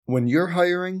When you're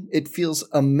hiring, it feels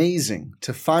amazing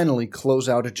to finally close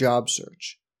out a job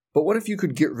search. But what if you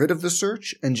could get rid of the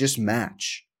search and just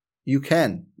match? You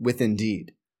can with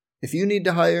Indeed. If you need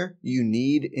to hire, you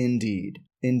need Indeed.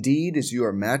 Indeed is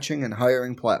your matching and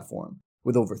hiring platform.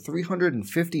 With over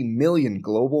 350 million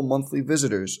global monthly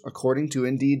visitors, according to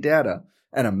Indeed data,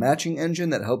 and a matching engine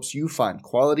that helps you find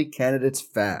quality candidates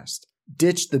fast.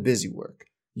 Ditch the busy work.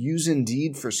 Use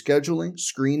Indeed for scheduling,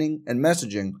 screening, and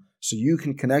messaging so you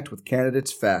can connect with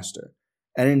candidates faster.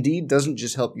 And Indeed doesn't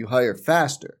just help you hire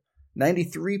faster.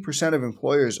 93% of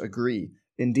employers agree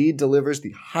Indeed delivers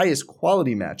the highest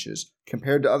quality matches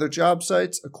compared to other job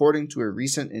sites, according to a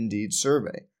recent Indeed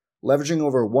survey. Leveraging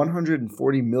over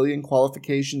 140 million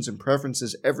qualifications and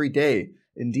preferences every day,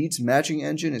 Indeed's matching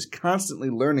engine is constantly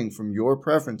learning from your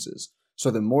preferences, so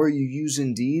the more you use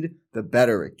Indeed, the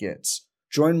better it gets.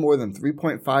 Join more than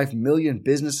 3.5 million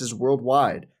businesses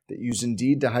worldwide that use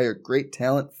Indeed to hire great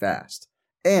talent fast.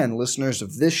 And listeners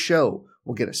of this show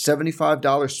will get a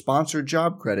 $75 sponsored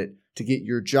job credit to get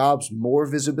your jobs more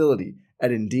visibility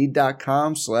at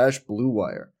Indeed.com/Blue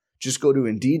Wire. Just go to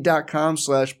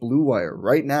Indeed.com/Blue Wire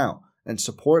right now and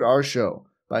support our show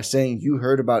by saying you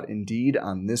heard about Indeed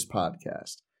on this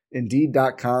podcast.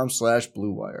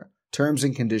 Indeed.com/Blue Wire. Terms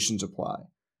and conditions apply.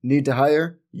 Need to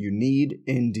hire? You need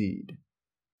Indeed.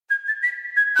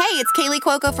 Hey, it's Kaylee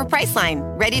Cuoco for Priceline.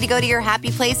 Ready to go to your happy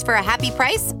place for a happy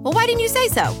price? Well, why didn't you say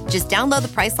so? Just download the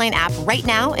Priceline app right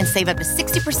now and save up to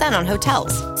 60% on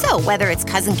hotels. So whether it's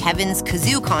Cousin Kevin's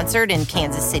Kazoo Concert in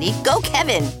Kansas City, go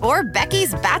Kevin, or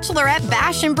Becky's Bachelorette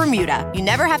Bash in Bermuda, you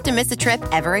never have to miss a trip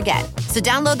ever again. So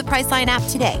download the Priceline app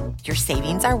today. Your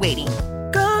savings are waiting.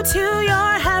 Go to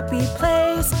your happy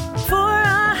place for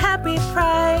a happy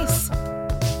price.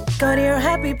 Go to your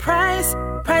happy price,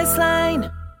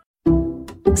 Priceline.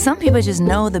 Some people just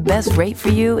know the best rate for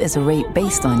you is a rate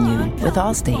based on you with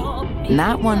Allstate.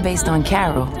 Not one based on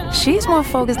Carol. She's more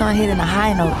focused on hitting a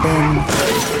high note than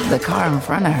the car in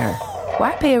front of her.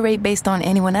 Why pay a rate based on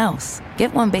anyone else?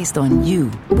 Get one based on you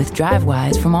with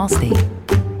DriveWise from Allstate.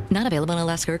 Not available in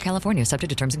Alaska or California,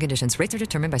 subject to terms and conditions. Rates are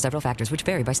determined by several factors, which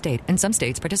vary by state. In some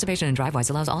states, participation in DriveWise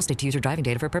allows Allstate to use your driving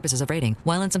data for purposes of rating.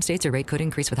 While in some states, your rate could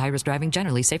increase with high-risk driving.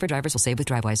 Generally, safer drivers will save with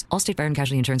DriveWise. Allstate Fire and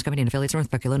Casualty Insurance Company and affiliates,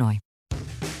 Northbrook, Illinois.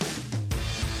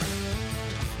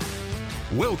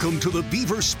 Welcome to the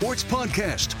Beaver Sports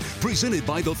Podcast, presented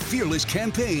by the Fearless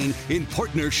Campaign in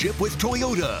partnership with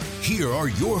Toyota. Here are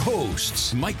your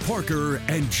hosts, Mike Parker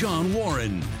and John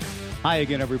Warren. Hi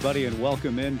again, everybody, and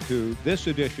welcome into this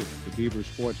edition of the Beaver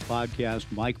Sports Podcast.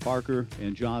 Mike Parker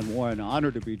and John Warren.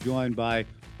 Honored to be joined by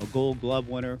a Gold Glove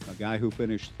winner, a guy who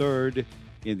finished third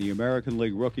in the American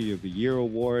League Rookie of the Year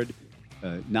award,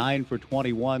 9 for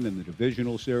 21 in the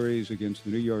divisional series against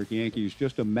the New York Yankees.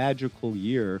 Just a magical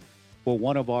year for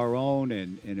one of our own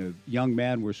and a young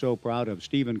man we're so proud of,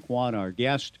 Stephen Kwan, our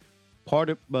guest. Part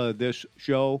of this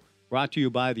show brought to you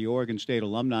by the Oregon State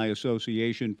Alumni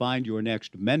Association. Find your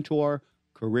next mentor,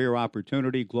 career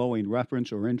opportunity, glowing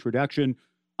reference, or introduction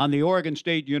on the Oregon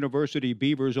State University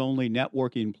Beavers only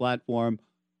networking platform,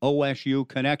 OSU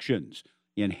Connections.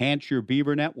 Enhance your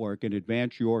Beaver network and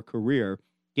advance your career.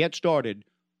 Get started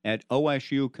at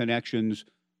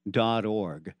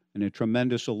osukconnections.org. And a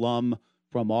tremendous alum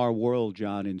from our world,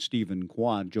 John, and Stephen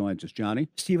Kwan joins us. Johnny?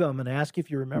 Steve, I'm going to ask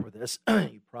if you remember this.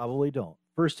 You probably don't.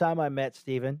 First time I met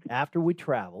Stephen, after we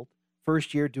traveled,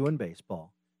 first year doing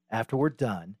baseball, after we're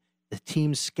done, the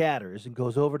team scatters and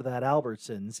goes over to that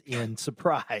Albertsons in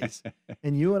Surprise.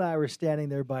 And you and I were standing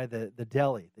there by the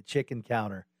deli, the chicken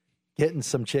counter, getting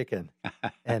some chicken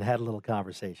and had a little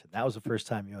conversation. That was the first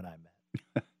time you and I met.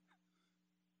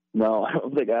 No, I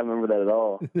don't think I remember that at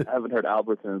all. I haven't heard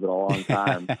Albertsons in a long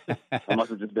time. I must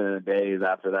have just been in a daze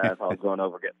after that if I was going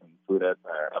over getting some food or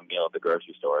a meal at the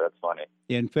grocery store. That's funny.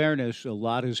 In fairness, a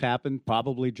lot has happened,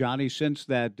 probably, Johnny, since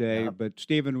that day. Yeah. But,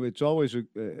 Stephen, it's always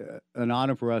an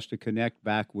honor for us to connect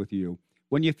back with you.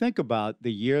 When you think about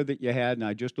the year that you had, and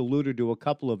I just alluded to a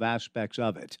couple of aspects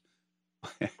of it,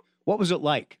 what was it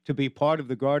like to be part of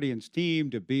the Guardians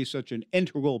team, to be such an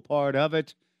integral part of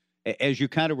it? As you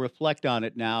kind of reflect on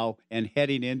it now and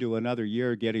heading into another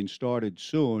year getting started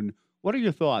soon, what are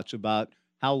your thoughts about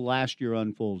how last year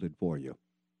unfolded for you?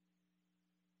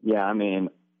 Yeah, I mean,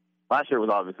 last year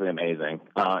was obviously amazing.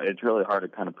 It's really hard to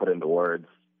kind of put into words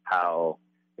how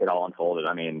it all unfolded.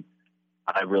 I mean,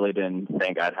 I really didn't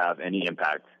think I'd have any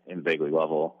impact in the big league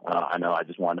level. I know I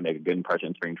just wanted to make a good impression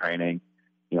in spring training,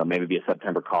 maybe be a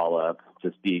September call-up,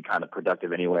 just be kind of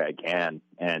productive any way I can.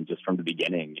 And just from the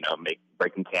beginning,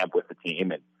 breaking camp with the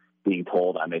team and being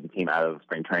told I made the team out of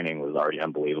spring training was already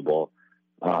unbelievable.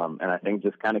 And I think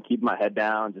just kind of keep my head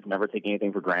down, just never take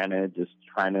anything for granted, just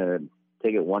trying to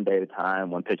take it one day at a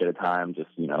time, one pitch at a time, just,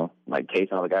 like Case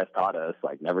and all the guys taught us,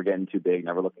 like never getting too big,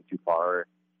 never looking too far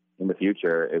in the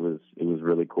future. It was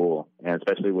really cool. And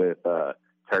especially with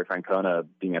Terry Francona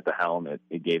being at the helm,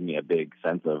 it gave me a big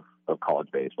sense of college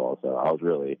baseball. So I was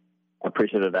really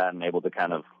appreciative of that and able to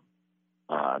kind of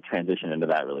transition into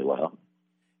that really well.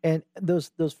 And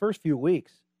those first few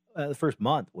weeks, the first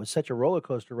month was such a roller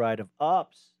coaster ride of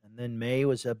ups, and then May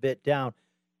was a bit down.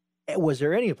 Was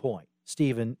there any point,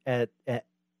 Stephen, at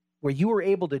where you were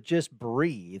able to just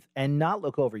breathe and not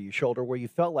look over your shoulder, where you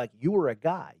felt like you were a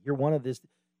guy? You're one of this.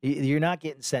 You're not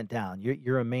getting sent down.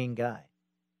 You're a main guy.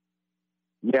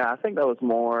 Yeah, I think that was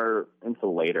more into the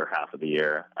later half of the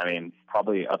year. I mean,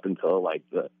 probably up until like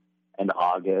the end of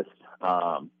August.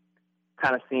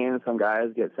 Kind of seeing some guys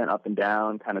get sent up and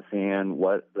down, kind of seeing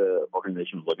what the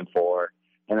organization was looking for,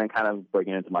 and then kind of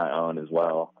breaking into my own as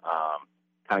well.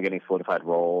 Kind of getting a solidified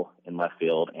role in left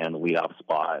field and the leadoff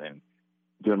spot and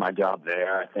doing my job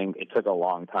there. I think it took a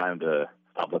long time to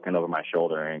stop looking over my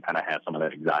shoulder and kind of have some of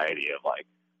that anxiety of like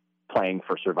playing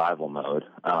for survival mode.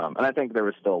 And I think there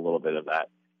was still a little bit of that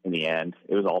in the end.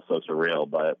 It was also surreal,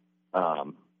 but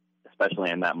especially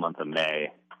in that month of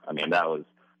May, I mean, that was,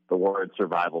 the word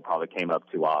survival probably came up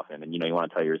too often. And, you want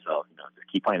to tell yourself,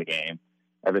 just keep playing the game.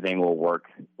 Everything will work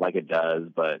like it does.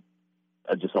 But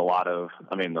just a lot of,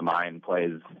 the mind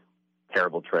plays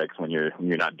terrible tricks when you're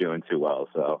not doing too well.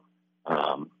 So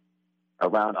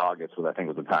around August was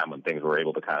the time when things were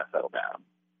able to kind of settle down.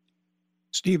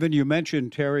 Stephen, you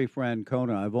mentioned Terry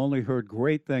Francona. I've only heard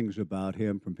great things about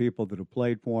him from people that have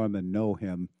played for him and know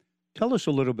him. Tell us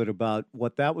a little bit about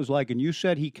what that was like. And you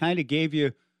said he kind of gave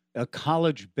you a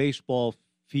college baseball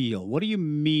feel. What do you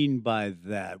mean by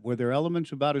that? Were there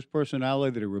elements about his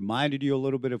personality that reminded you a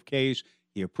little bit of Case?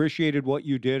 He appreciated what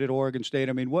you did at Oregon State.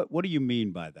 I mean, what do you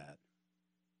mean by that?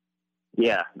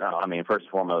 Yeah, no, first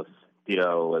and foremost,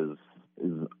 Tito was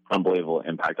unbelievable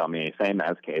impact on me. Same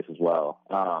as Case as well.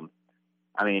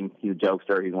 He's a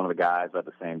jokester. He's one of the guys, but at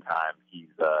the same time,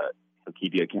 he'll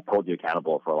hold you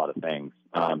accountable for a lot of things.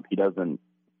 He doesn't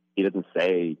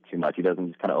say too much. He doesn't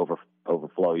just kind of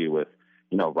overflow you with,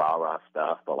 rah-rah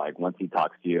stuff. But like once he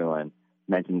talks to you and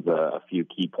mentions a few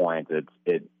key points,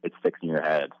 it sticks in your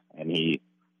head. And he's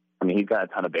got a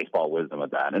ton of baseball wisdom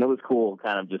with that. And it was cool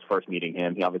kind of just first meeting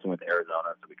him. He obviously went to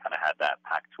Arizona, so we kind of had that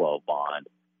Pac-12 bond.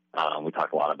 We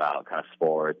talked a lot about kind of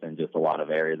sports and just a lot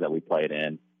of areas that we played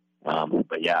in.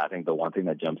 But yeah, I think the one thing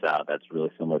that jumps out that's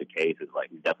really similar to Case is like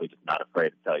he's definitely just not afraid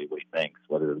to tell you what he thinks,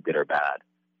 whether it's good or bad.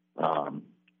 I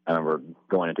remember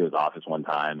going into his office one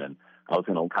time and I was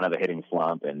in kind of a hitting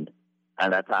slump, and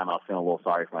at that time I was feeling a little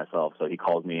sorry for myself. So he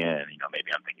calls me in,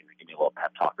 maybe I'm thinking to give me a little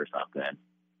pep talk or something.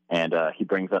 And he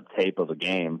brings up tape of a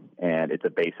game, and it's a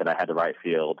base hit I had to right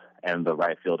field, and the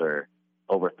right fielder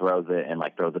overthrows it and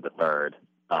like throws it to third.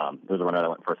 There's a runner that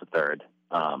went first to third.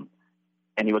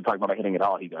 And he would talk about hitting it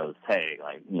all. He goes, "Hey,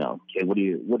 like, kid, what are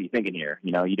you thinking here?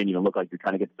 You didn't even look like you're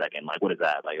trying to get second. Like, what is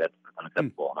that? Like, that's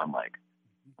unacceptable." And I'm like,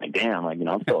 damn, like,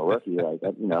 I'm still a rookie. Like,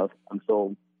 I'm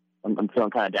feeling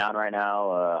kind of down right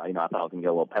now. I thought I was gonna get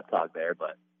a little pep talk there,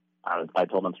 but I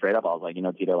told him straight up. I was like,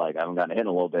 Tito, like, I haven't gotten a hit in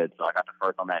a little bit, so I got the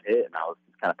first on that hit, and I was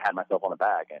just kind of patting myself on the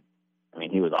back. And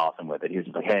he was awesome with it. He was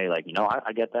just like, hey, like,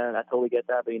 I get that, I totally get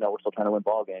that, but we're still trying to win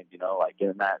ball games. Like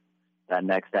getting that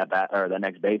next step or the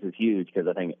next base is huge, because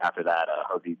I think after that,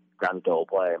 Jose grounds it to whole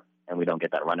play, and we don't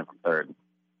get that running from third.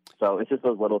 So it's just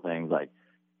those little things. Like,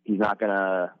 he's not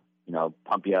gonna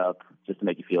pump you up just to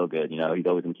make you feel good. He's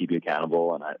always going to keep you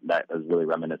accountable, and that is really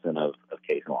reminiscent of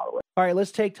Case in a lot of ways. All right,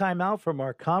 let's take time out from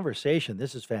our conversation.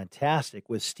 This is fantastic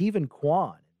with Stephen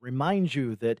Kwan. Remind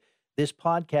you that this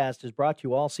podcast is brought to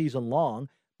you all season long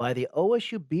by the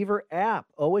OSU Beaver app,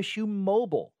 OSU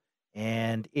Mobile,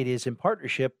 and it is in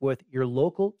partnership with your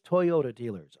local Toyota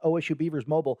dealers. OSU Beavers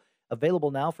Mobile,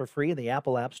 available now for free in the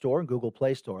Apple App Store and Google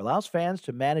Play Store, allows fans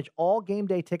to manage all game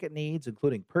day ticket needs,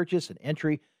 including purchase and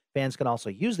entry. Fans can also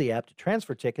use the app to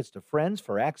transfer tickets to friends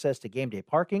for access to game day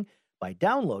parking. By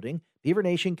downloading, Beaver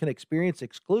Nation can experience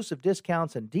exclusive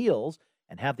discounts and deals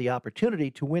and have the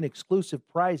opportunity to win exclusive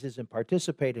prizes and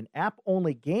participate in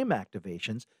app-only game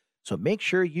activations. So make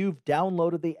sure you've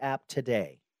downloaded the app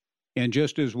today. And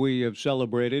just as we have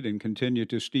celebrated and continue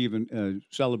to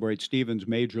celebrate Stephen's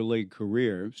major league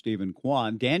career, Stephen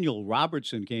Kwan, Daniel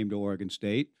Robertson came to Oregon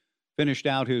State, finished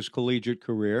out his collegiate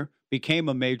career, became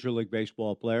a Major League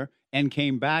Baseball player, and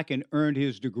came back and earned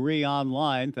his degree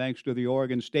online thanks to the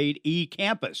Oregon State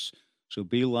eCampus. So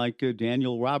be like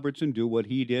Daniel Robertson, do what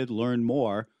he did, learn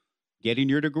more, getting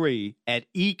your degree at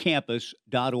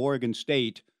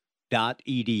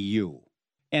ecampus.oregonstate.edu.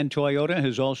 And Toyota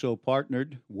has also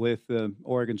partnered with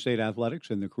Oregon State Athletics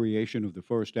in the creation of the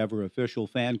first ever official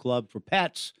fan club for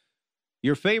pets.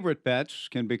 Your favorite pets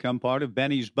can become part of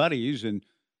Benny's Buddies, and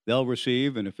they'll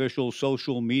receive an official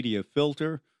social media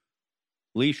filter,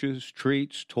 leashes,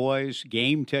 treats, toys,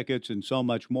 game tickets, and so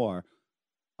much more.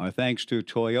 Our thanks to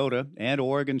Toyota and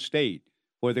Oregon State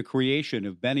for the creation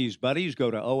of Benny's Buddies. Go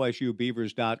to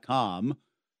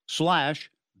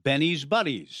osubbeavers.com/Benny's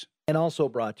Buddies. And also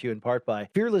brought to you in part by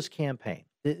Fearless Campaign.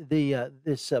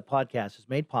 This podcast is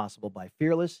made possible by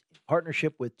Fearless in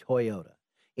partnership with Toyota.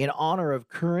 In honor of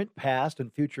current, past,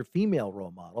 and future female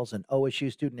role models and OSU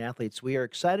student athletes, we are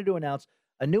excited to announce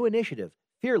a new initiative,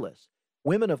 Fearless,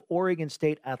 Women of Oregon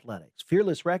State Athletics.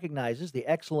 Fearless recognizes the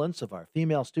excellence of our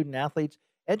female student athletes,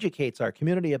 educates our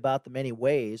community about the many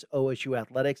ways OSU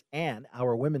athletics and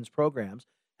our women's programs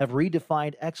have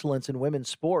redefined excellence in women's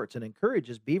sports, and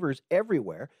encourages Beavers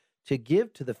everywhere to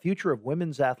give to the future of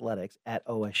women's athletics at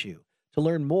OSU. To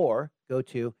learn more, go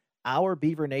to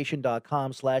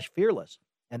ourbeavernation.com/fearless.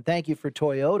 And thank you for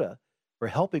Toyota for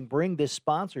helping bring this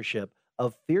sponsorship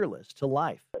of Fearless to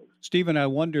life. Stephen, I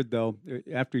wondered, though,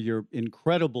 after your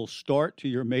incredible start to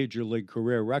your major league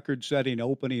career, record-setting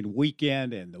opening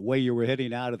weekend and the way you were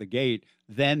hitting out of the gate,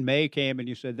 then May came and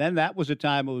you said, then that was a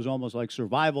time it was almost like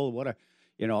survival.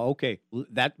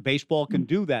 That baseball can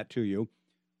do that to you.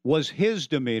 Was his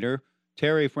demeanor,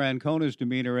 Terry Francona's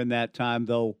demeanor in that time,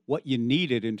 though, what you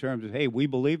needed in terms of, hey, we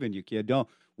believe in you, kid.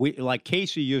 Like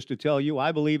Casey used to tell you,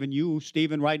 I believe in you,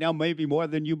 Stephen, right now, maybe more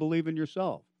than you believe in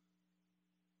yourself.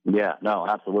 Yeah, no,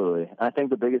 absolutely. I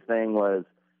think the biggest thing was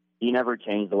he never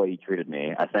changed the way he treated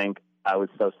me. I think I was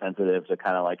so sensitive to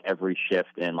kind of like every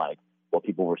shift in like what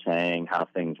people were saying, how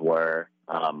things were.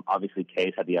 Obviously,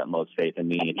 Case had the utmost faith in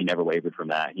me, and he never wavered from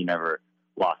that. He never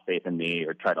lost faith in me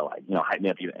or try to hype me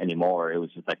up anymore. It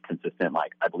was just like consistent,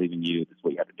 like, I believe in you. This is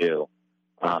what you have to do.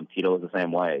 Tito was the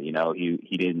same way.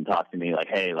 He didn't talk to me like,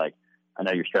 hey, like, I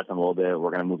know you're stressing a little bit. We're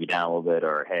going to move you down a little bit.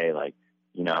 Or, hey, like,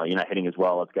 you're not hitting as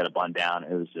well. Let's get a bun down.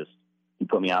 It was just, he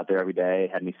put me out there every day,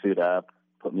 had me suit up,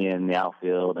 put me in the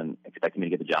outfield, and expected me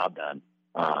to get the job done.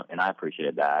 And I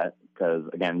appreciated that because,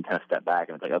 again, kind of step back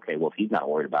and it's like, okay, well, if he's not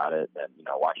worried about it, then,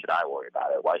 why should I worry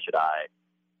about it? Why should I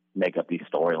make up these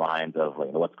storylines of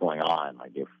like what's going on?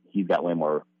 Like, if he's got way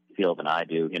more feel than I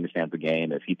do, he understands the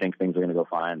game. If he thinks things are going to go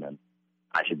fine, then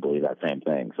I should believe that same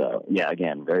thing. So yeah,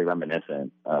 again, very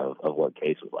reminiscent of what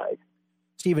Case was like.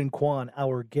 Stephen Kwan,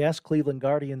 our guest, Cleveland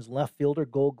Guardians left fielder,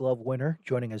 Gold Glove winner,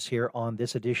 joining us here on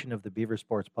this edition of the Beaver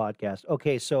Sports Podcast.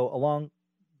 Okay, so along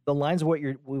the lines of what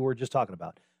we were just talking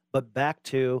about, but back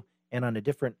to, and on a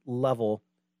different level,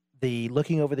 the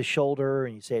looking over the shoulder,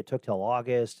 and you say it took till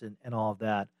August and all of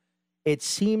that. It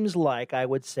seems like, I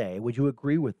would say, would you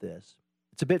agree with this?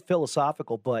 It's a bit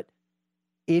philosophical, but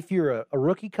if you're a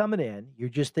rookie coming in, you're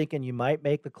just thinking you might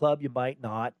make the club, you might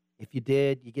not. If you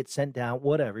did, you get sent down,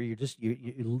 whatever. You're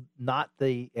not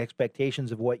the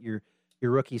expectations of what your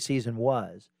rookie season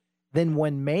was. Then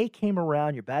when May came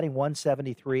around, you're batting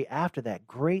 173 after that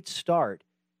great start.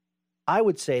 I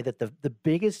would say that the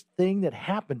biggest thing that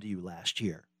happened to you last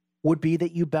year would be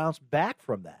that you bounced back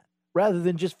from that. Rather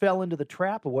than just fell into the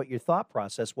trap of what your thought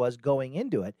process was going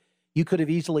into it, you could have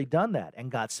easily done that and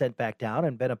got sent back down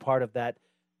and been a part of that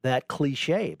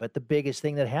cliche. But the biggest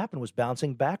thing that happened was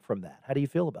bouncing back from that. How do you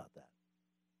feel about that?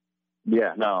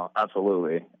 Yeah, no,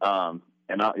 absolutely. I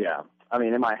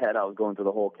mean, in my head, I was going through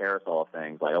the whole carousel of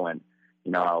things. Like I went,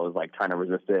 I was like trying to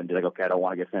resist it and be like, okay, I don't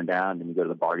want to get sent down. And you go to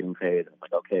the bargaining phase. And it's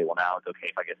like, okay, well now it's okay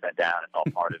if I get sent down. It's all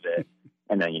part of it.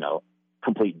 And then,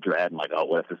 complete dread and like, oh,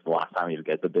 what if this is the last time you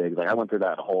get the bigs? Like I went through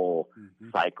that whole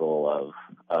cycle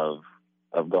of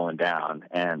going down.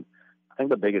 And I think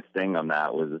the biggest thing on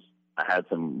that was I had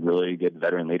some really good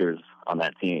veteran leaders on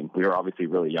that team. We were obviously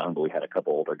really young, but we had a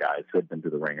couple older guys who had been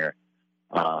through the ringer.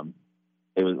 One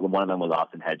of them was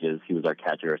Austin Hedges. He was our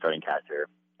starting catcher.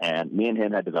 And me and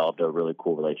him had developed a really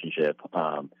cool relationship.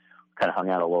 Kind of hung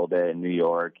out a little bit in New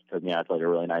York. He took me out to like a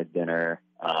really nice dinner.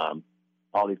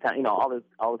 All these kind, all the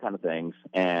kind of things.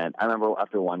 And I remember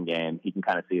after one game, he can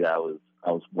kind of see that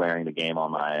I was wearing the game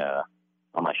on my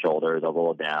shoulders. I was a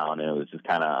little down, and it was just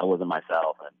kind of I wasn't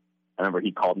myself. And I remember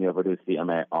he called me over to his seat on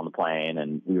the plane,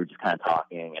 and we were just kind of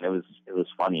talking, and it was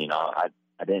funny. I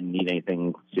didn't need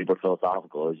anything super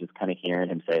philosophical. It was just kind of hearing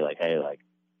him say like, hey, like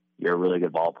you're a really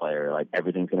good ball player. Like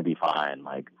everything's gonna be fine.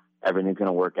 Like everything's going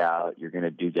to work out. You're going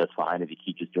to do just fine if you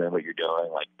keep just doing what you're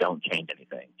doing. Like, don't change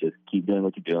anything. Just keep doing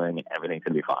what you're doing, and everything's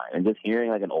going to be fine. And just hearing,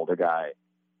 like, an older guy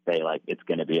say, like, it's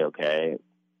going to be okay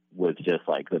was just,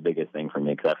 like, the biggest thing for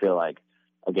me. Because I feel like,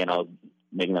 again, I was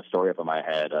making a story up in my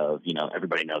head of,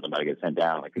 everybody knows I'm about to get sent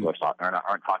down. Like, people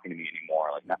aren't talking to me anymore.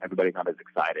 Like, everybody's not as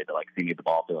excited to, like, see me at the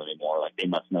ball field anymore. Like, they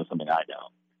must know something I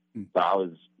don't. So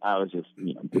I was just,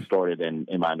 distorted in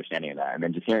my understanding of that. And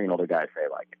then just hearing an older guy say,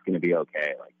 like, it's going to be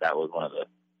okay. Like, that was one of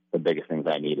the biggest things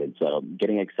I needed. So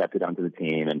getting accepted onto the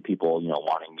team and people,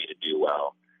 wanting me to do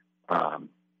well,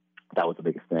 that was the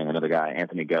biggest thing. Another guy,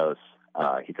 Anthony Gose,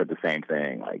 he said the same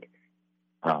thing. Like,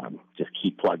 just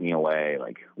keep plugging away.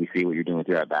 Like, we see what you're doing with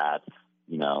your at-bats.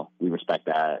 We respect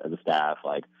that as a staff.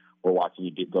 Like, we're watching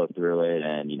you go through it,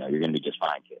 and, you're going to be just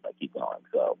fine, kid. Like, keep going.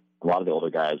 So a lot of the older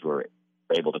guys were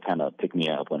able to kind of pick me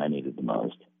up when I needed the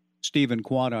most. Stephen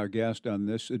Kwan, our guest on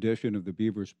this edition of the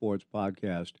Beaver Sports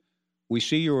Podcast. We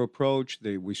see your approach.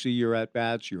 We see your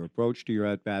at-bats, your approach to your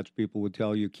at-bats. People would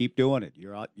tell you, keep doing it.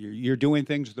 You're doing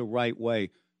things the right way.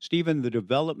 Stephen, the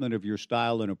development of your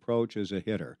style and approach as a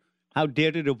hitter, how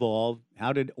did it evolve?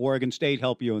 How did Oregon State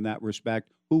help you in that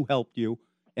respect? Who helped you?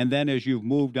 And then as you've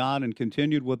moved on and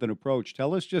continued with an approach,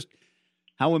 tell us just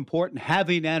how important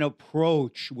having an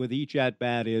approach with each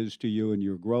at-bat is to you and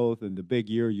your growth and the big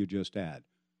year you just had.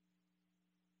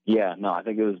 Yeah, no, I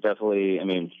think it was definitely,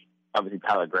 obviously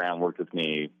Tyler Graham worked with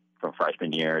me from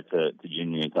freshman year to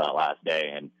junior until that last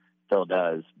day, and still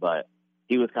does. But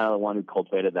he was kind of the one who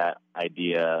cultivated that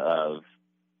idea of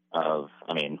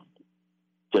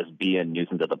just be a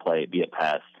nuisance at the plate, be a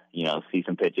pest. See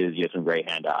some pitches, you have some great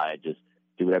hand-eye, just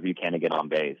do whatever you can to get on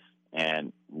base.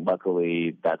 And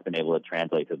luckily, that's been able to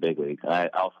translate to big leagues. And I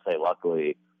also say,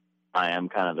 luckily, I am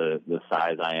kind of the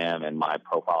size I am, and my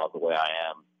profile is the way I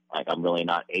am. Like, I'm really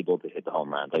not able to hit the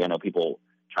home runs. Like, I know people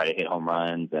try to hit home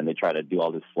runs and they try to do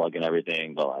all this slug and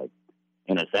everything, but, like,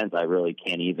 in a sense, I really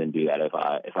can't even do that if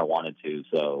I wanted to.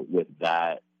 So with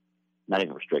that, not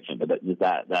even restriction, but just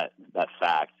that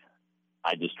fact,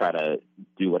 I just try to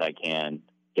do what I can,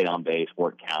 get on base,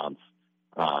 work counts.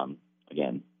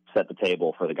 Again, set the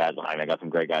table for the guys behind me. I got some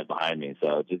great guys behind me,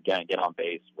 so just get on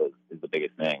base is the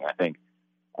biggest thing. I think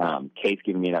Case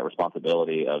giving me that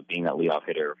responsibility of being that leadoff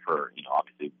hitter for,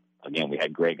 obviously, again, we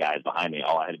had great guys behind me.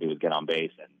 All I had to do was get on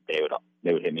base, and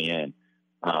they would hit me in.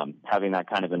 Having that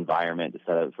kind of environment to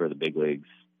set up for the big leagues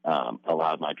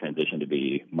allowed my transition to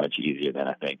be much easier than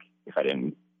I think if I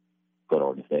didn't go to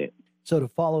Oregon State. So to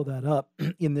follow that up,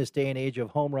 in this day and age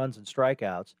of home runs and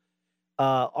strikeouts,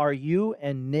 are you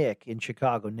and Nick in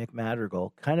Chicago, Nick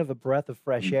Madrigal, kind of a breath of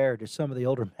fresh air to some of the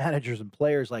older managers and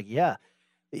players? Like, yeah,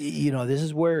 this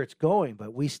is where it's going,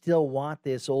 but we still want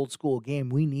this old school game.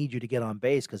 We need you to get on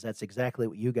base because that's exactly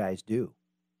what you guys do.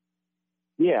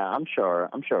 Yeah, I'm sure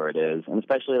it is. And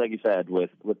especially, like you said,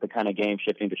 with the kind of game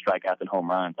shifting to strikeouts and home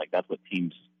runs, like that's what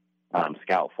teams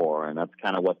scout for, and that's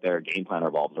kind of what their game plan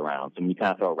revolves around. So when you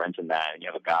kind of throw a wrench in that, and you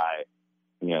have a guy,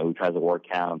 who tries to work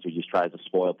counts, who just tries to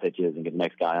spoil pitches and get the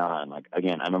next guy on. Like,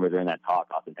 again, I remember during that talk,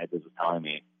 Austin Hedges was telling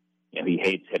me, he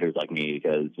hates hitters like me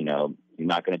because, you're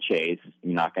not going to chase,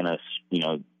 you're not going to,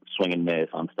 swing and miss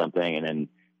on something, and then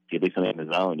if you leave something in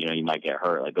the zone, you might get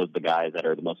hurt. Like, those are the guys that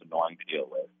are the most annoying to deal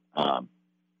with.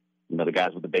 The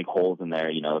guys with the big holes in there,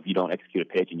 if you don't execute a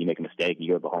pitch and you make a mistake and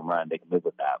you go to the home run, they can live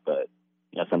with that. But,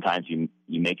 sometimes you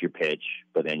make your pitch,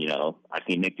 but then, I've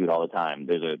seen Nick do it all the time.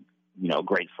 There's a,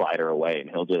 great slider away, and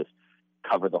he'll just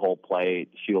cover the whole play,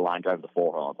 shoot a line drive to the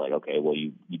 4 hole. It's like, okay, well,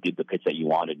 you did the pitch that you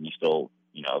wanted, and you still,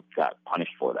 got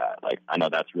punished for that. Like, I know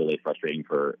that's really frustrating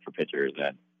for pitchers,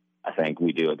 and I think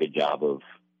we do a good job of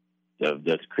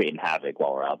just creating havoc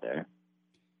while we're out there.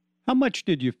 How much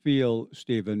did you feel,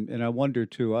 Stephen, and I wonder,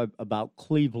 too, about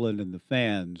Cleveland and the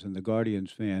fans and the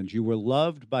Guardians fans? You were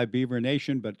loved by Beaver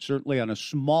Nation, but certainly on a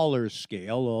smaller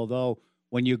scale, although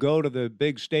when you go to the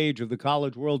big stage of the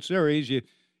College World Series,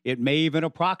 it may even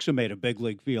approximate a big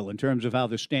league feel in terms of how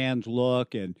the stands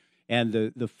look and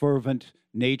the fervent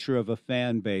nature of a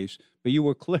fan base. But you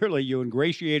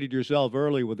ingratiated yourself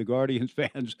early with the Guardians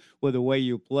fans with the way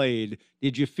you played.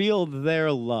 Did you feel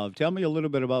their love? Tell me a little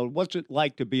bit about what's it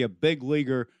like to be a big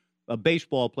leaguer, a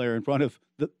baseball player in front of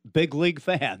the big league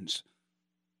fans.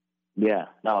 Yeah,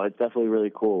 no, it's definitely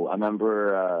really cool. I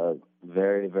remember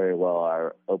very, very well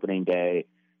our opening day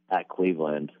at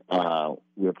Cleveland.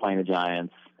 We were playing the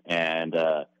Giants, and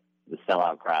the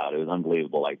sellout crowd, it was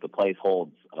unbelievable. Like, the place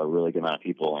holds a really good amount of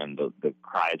people, and the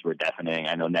cries were deafening.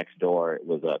 I know next door it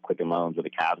was Quicken Loans where the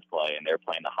Cavs play, and they're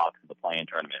playing the Hawks in the play-in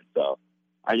tournament. So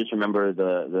I just remember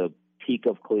the peak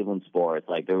of Cleveland sports.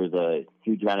 Like, there was a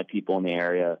huge amount of people in the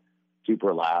area,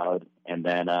 super loud, and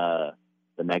then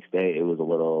the next day it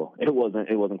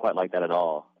wasn't quite like that at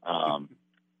all.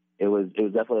 It was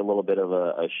definitely a little bit of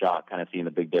a shock, kind of seeing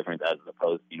the big difference as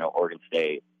opposed to, Oregon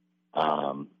State.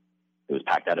 It was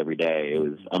packed out every day. It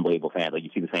was unbelievable fans. Like, you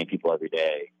see the same people every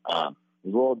day.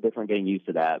 was a little different getting used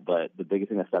to that. But the biggest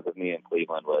thing that stuck with me in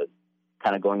Cleveland was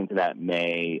kind of going into that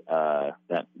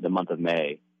the month of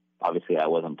May. Obviously, I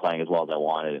wasn't playing as well as I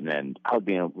wanted, and then I was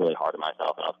being really hard on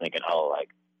myself, and I was thinking,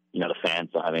 the fans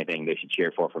don't have anything they should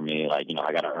cheer for me. I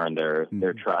got to earn their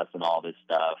trust and all this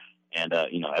stuff. And,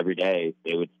 every day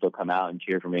they would still come out and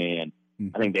cheer for me. And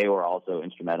I think they were also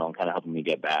instrumental in kind of helping me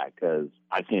get back, because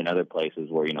I've seen in other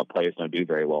places where, players don't do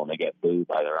very well and they get booed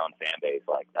by their own fan base.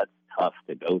 That's tough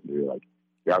to go through.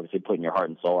 You're obviously putting your heart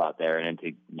and soul out there, and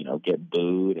then to, get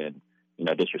booed and,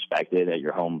 disrespected at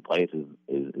your home place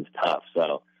is tough.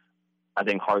 So I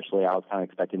think harshly I was kind of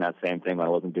expecting that same thing when I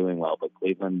wasn't doing well. But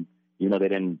Cleveland, they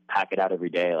didn't pack it out every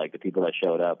day. The people that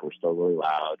showed up were still really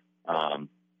loud.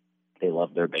 They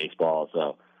loved their baseball.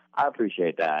 So I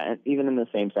appreciate that. And even in the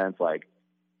same sense, I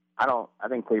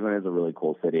think Cleveland is a really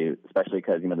cool city, especially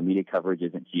because, the media coverage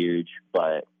isn't huge,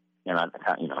 but, I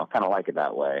kind of like it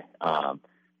that way.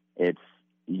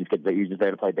 You're just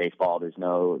there to play baseball. There's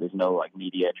no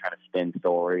media trying to spin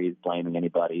stories, blaming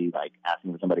anybody,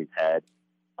 asking for somebody's head.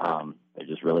 They're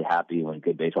just really happy when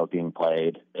good baseball is being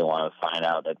played. They want to find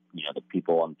out that, the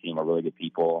people on the team are really good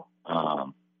people.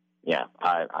 I've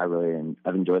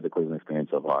enjoyed the Cleveland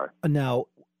experience so far. Now,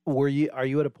 are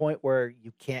you at a point where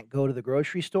you can't go to the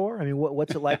grocery store? I mean,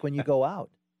 what's it like when you go out?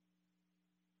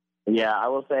 Yeah, I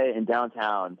will say in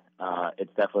downtown,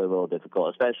 it's definitely a little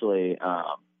difficult, especially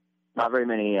not very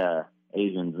many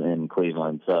Asians in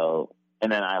Cleveland. So, and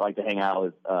then I like to hang out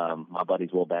with my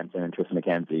buddies Will Benson and Tristan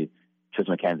McKenzie.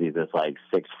 Tristan McKenzie is this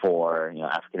 6'4",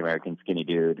 African-American skinny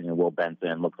dude, and Will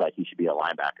Benson looks like he should be a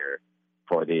linebacker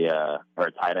for or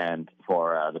a tight end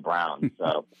for the Browns.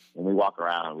 So when we walk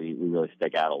around, we really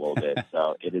stick out a little bit.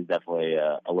 So it is definitely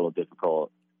a little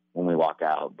difficult when we walk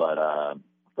out, but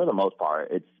for the most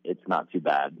part, it's not too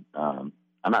bad. I'm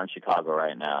out in Chicago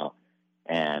right now,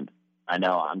 and I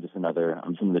know I'm some other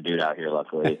dude out here.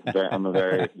 Luckily,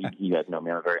 you guys know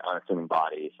me. I'm a very unassuming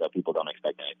body, so people don't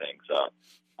expect anything. So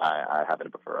I happen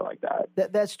to prefer it like that.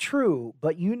 That's true,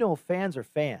 but fans are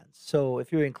fans. So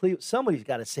if you're in Cleveland, somebody's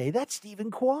got to say that's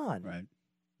Stephen Kwan, right?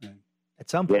 At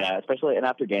some point, yeah. Especially and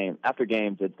after games,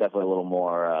 it's definitely a little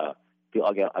more. I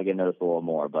get noticed a little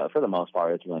more, but for the most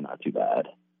part, it's really not too bad.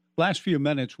 Last few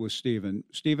minutes with Stephen.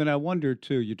 Stephen, I wonder,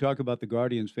 too, you talk about the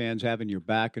Guardians fans having your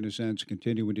back, in a sense,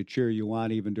 continuing to cheer you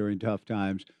on even during tough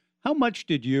times. How much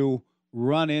did you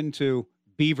run into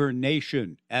Beaver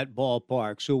Nation at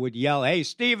ballparks who would yell, "Hey,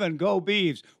 Stephen, go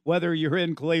Beavs," whether you're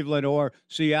in Cleveland or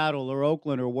Seattle or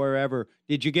Oakland or wherever?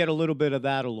 Did you get a little bit of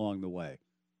that along the way?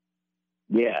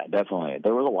 Yeah, definitely.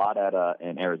 There was a lot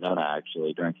in Arizona,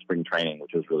 actually, during spring training,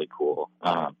 which was really cool.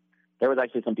 There was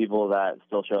actually some people that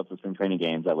still show up to spring training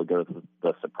games that would go to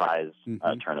the surprise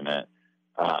tournament.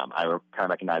 I kind of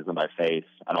recognize them by face.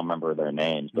 I don't remember their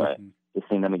names, but just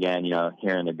seeing them again,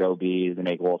 hearing the Go Bees and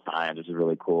make little signs, which is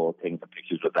really cool. Taking some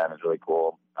pictures with them is really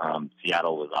cool.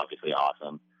 Seattle was obviously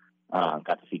awesome.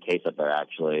 Got to see Case up there,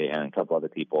 actually, and a couple other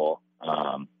people.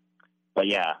 But,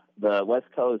 yeah, the West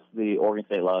Coast, the Oregon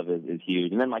State love is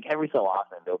huge. And then, every so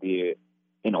often, there'll be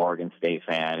an Oregon State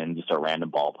fan in just a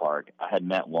random ballpark. I had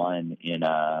met one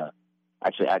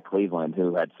actually at Cleveland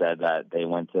who had said that they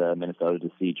went to Minnesota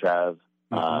to see Trev.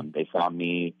 They saw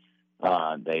me.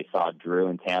 They saw Drew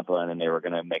in Tampa, and then they were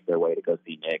going to make their way to go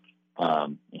see Nick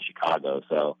in Chicago.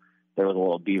 So there was a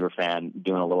little Beaver fan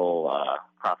doing a little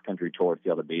cross-country tour to see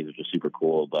all the Beavs, which was super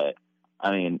cool. But,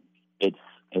 I mean, it's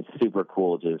super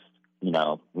cool just,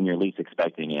 when you're least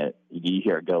expecting it, you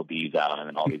hear Go Beavs out, and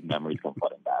then all these memories come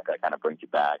flooding back. That kind of brings you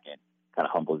back and kind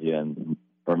of humbles you and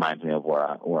reminds me of where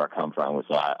I come from,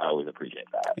 so I always appreciate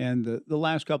that. And the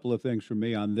last couple of things from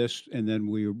me on this, and then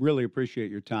we really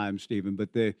appreciate your time, Stephen,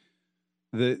 but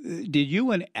did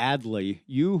you and Adley,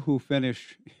 you who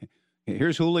finished,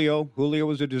 here's Julio. Julio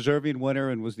was a deserving winner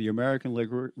and was the American League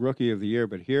Rookie of the Year,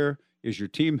 but here is your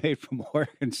teammate from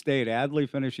Oregon State, Adley,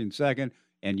 finishing second,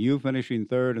 and you finishing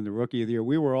third in the Rookie of the Year.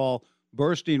 We were all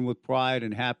bursting with pride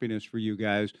and happiness for you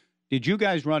guys. Did you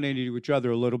guys run into each other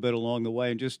a little bit along the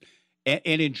way and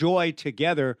enjoy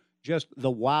together just the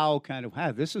wow kind of,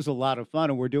 this is a lot of fun,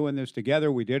 and we're doing this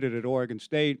together. We did it at Oregon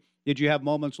State. Did you have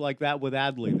moments like that with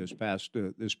Adley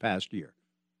this past year?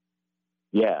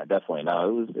 Yeah, definitely.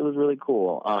 No, it was really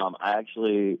cool.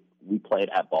 We played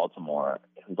at Baltimore.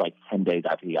 It was 10 days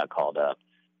after he got called up.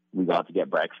 We got to get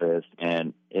breakfast,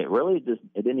 and it really it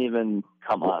didn't even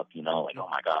come up, oh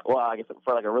my God. Well, I guess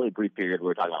for a really brief period, we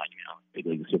were talking about big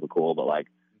league is super cool, but for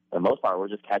the most part, we're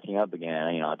just catching up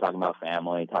again, talking about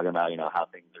family, talking about, how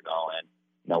things are going,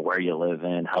 where you live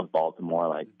in, how's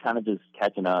Baltimore, kind of just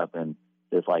catching up and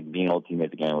just being old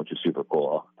teammates again, which is super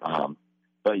cool.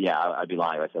 but yeah, I'd be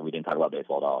lying if I said we didn't talk about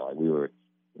baseball at all. Like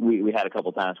we had a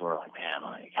couple times where we're like, man,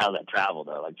 like how's that travel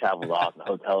though? Like travel's awesome. The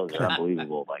hotels are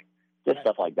unbelievable. Like just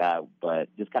stuff like that. But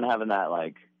just kind of having that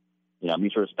like,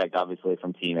 mutual respect obviously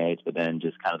from teammates, but then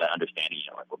just kind of that understanding,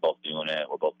 like we're both doing it.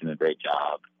 We're both doing a great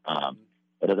job.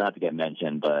 It doesn't have to get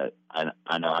mentioned, but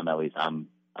I know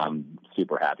I'm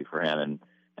super happy for him and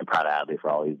proud of Adley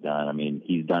for all he's done. I mean,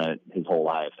 he's done it his whole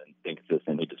life and been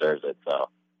consistent. He deserves it. So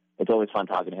it's always fun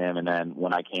talking to him. And then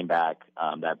when I came back,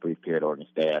 that brief period at Oregon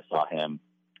State, I saw him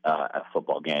at a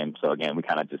football game. So again, we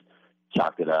kind of just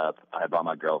chalked it up. I brought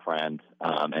my girlfriend,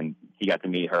 and he got to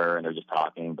meet her, and they're just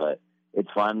talking. But it's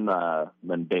fun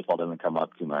when baseball doesn't come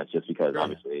up too much, just because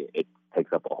obviously it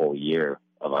takes up a whole year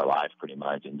of our lives pretty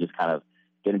much, and just kind of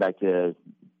getting back to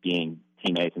being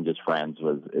teammates and just friends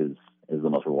is the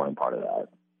most rewarding part of that.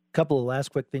 Couple of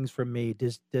last quick things from me.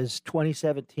 Does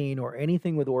 2017 or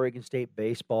anything with Oregon State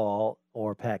baseball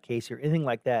or Pat Casey or anything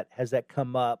like that, has that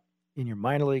come up in your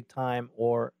minor league time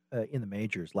or in the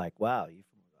majors? Like, wow,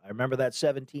 I remember that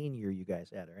 17 year you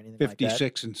guys had or anything like that?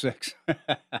 56-6. Yeah.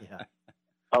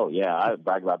 Oh, yeah, I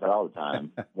brag about that all the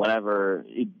time. Whenever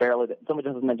somebody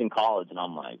doesn't mention college, and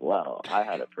I'm like, well, I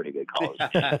had a pretty good college.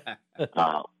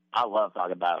 I love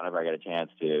talking about it whenever I get a chance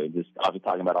to. Just I'll be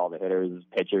talking about all the hitters,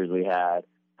 pitchers we had,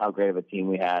 how great of a team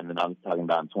we had, and then I'm talking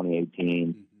about in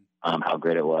 2018 how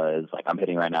great it was. Like I'm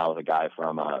hitting right now with a guy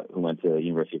from who went to the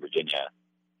University of Virginia,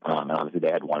 and obviously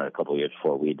they had won it a couple of years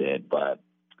before we did. But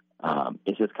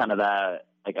it's just kind of that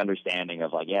like understanding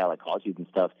of like college season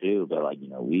stuff too. But like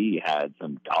we had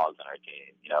some dogs on our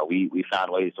team. We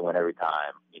found ways to win every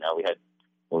time. We had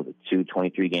 2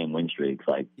 23-game win streaks.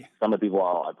 Like some of the people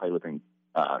I play with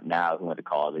now who went to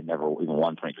college, they never even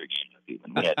won 23 games this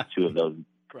season. We had 2 of those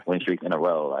win streaks in a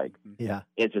row. Like,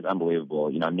 it's just unbelievable.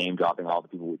 Name dropping all the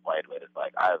people we played with. It's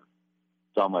like I have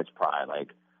so much pride,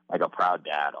 like a proud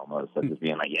dad almost, of just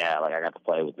being like, I got to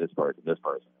play with this person.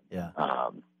 Yeah.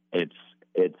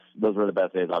 It's those were the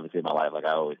best days, obviously, of my life. Like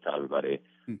I always tell everybody.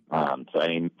 So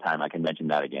any time I can mention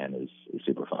that again is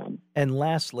super fun. And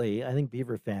lastly, I think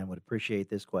Beaver fan would appreciate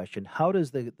this question. How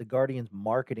does the Guardians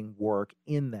marketing work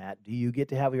in that? Do you get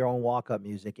to have your own walk-up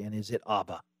music, and is it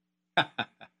ABBA?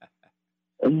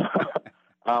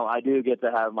 I do get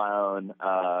to have my own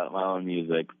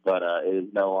music, but it is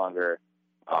no longer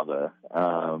ABBA.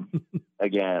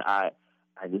 Again, I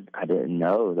didn't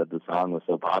know that the song was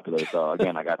so popular. So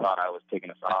again, like I thought I was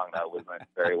picking a song that wasn't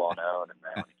very well known, and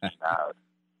then when it came out,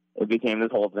 it became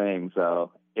this whole thing.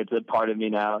 So it's a part of me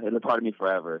now. It's a part of me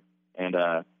forever, and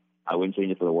I wouldn't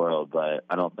change it for the world. But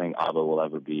I don't think ABBA will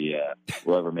ever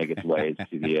make its way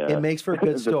to the. It makes for a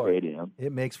good story. Stadium.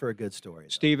 It makes for a good story.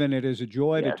 Stephen, it is a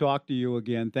joy to talk to you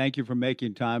again. Thank you for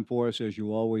making time for us, as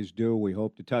you always do. We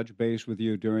hope to touch base with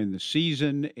you during the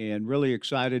season, and really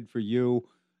excited for you.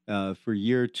 For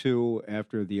year 2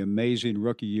 after the amazing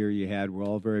rookie year you had. We're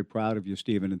all very proud of you,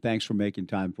 Stephen, and thanks for making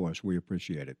time for us. We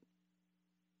appreciate it.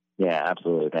 Yeah,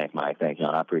 absolutely. Thanks, Mike. Thanks,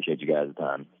 John. I appreciate you guys a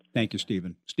ton. Thank you,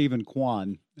 Stephen. Stephen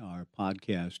Kwan, our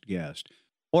podcast guest.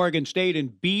 Oregon State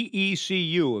and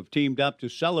BECU have teamed up to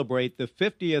celebrate the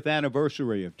 50th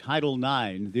anniversary of Title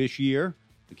IX this year.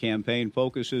 The campaign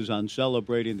focuses on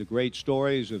celebrating the great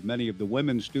stories of many of the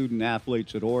women student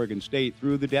athletes at Oregon State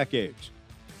through the decades.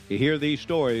 To hear these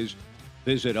stories,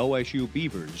 visit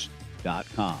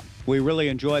OSUBeavers.com. We really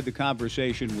enjoyed the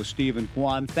conversation with Stephen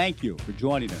Kwan. Thank you for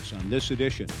joining us on this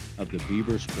edition of the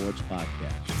Beaver Sports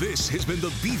Podcast. This has been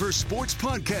the Beaver Sports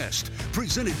Podcast,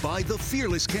 presented by the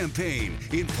Fearless Campaign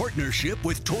in partnership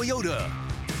with Toyota.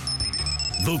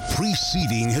 The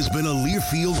preceding has been a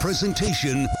Learfield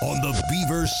presentation on the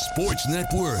Beaver Sports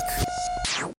Network.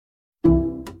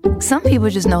 Some people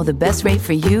just know the best rate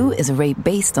for you is a rate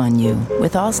based on you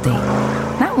with Allstate.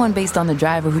 Not one based on the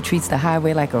driver who treats the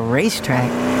highway like a racetrack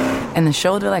and the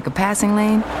shoulder like a passing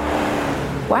lane.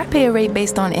 Why pay a rate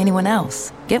based on anyone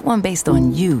else? Get one based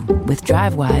on you with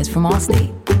DriveWise from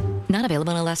Allstate. Not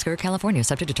available in Alaska or California,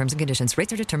 subject to terms and conditions.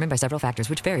 Rates are determined by several factors,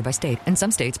 which vary by state. In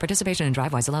some states, participation in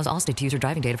DriveWise allows Allstate to use your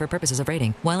driving data for purposes of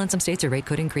rating. While in some states, your rate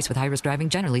could increase with high-risk driving.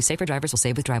 Generally, safer drivers will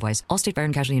save with DriveWise. Allstate Fire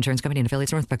and Casualty Insurance Company and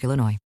affiliates, Northbrook, Illinois.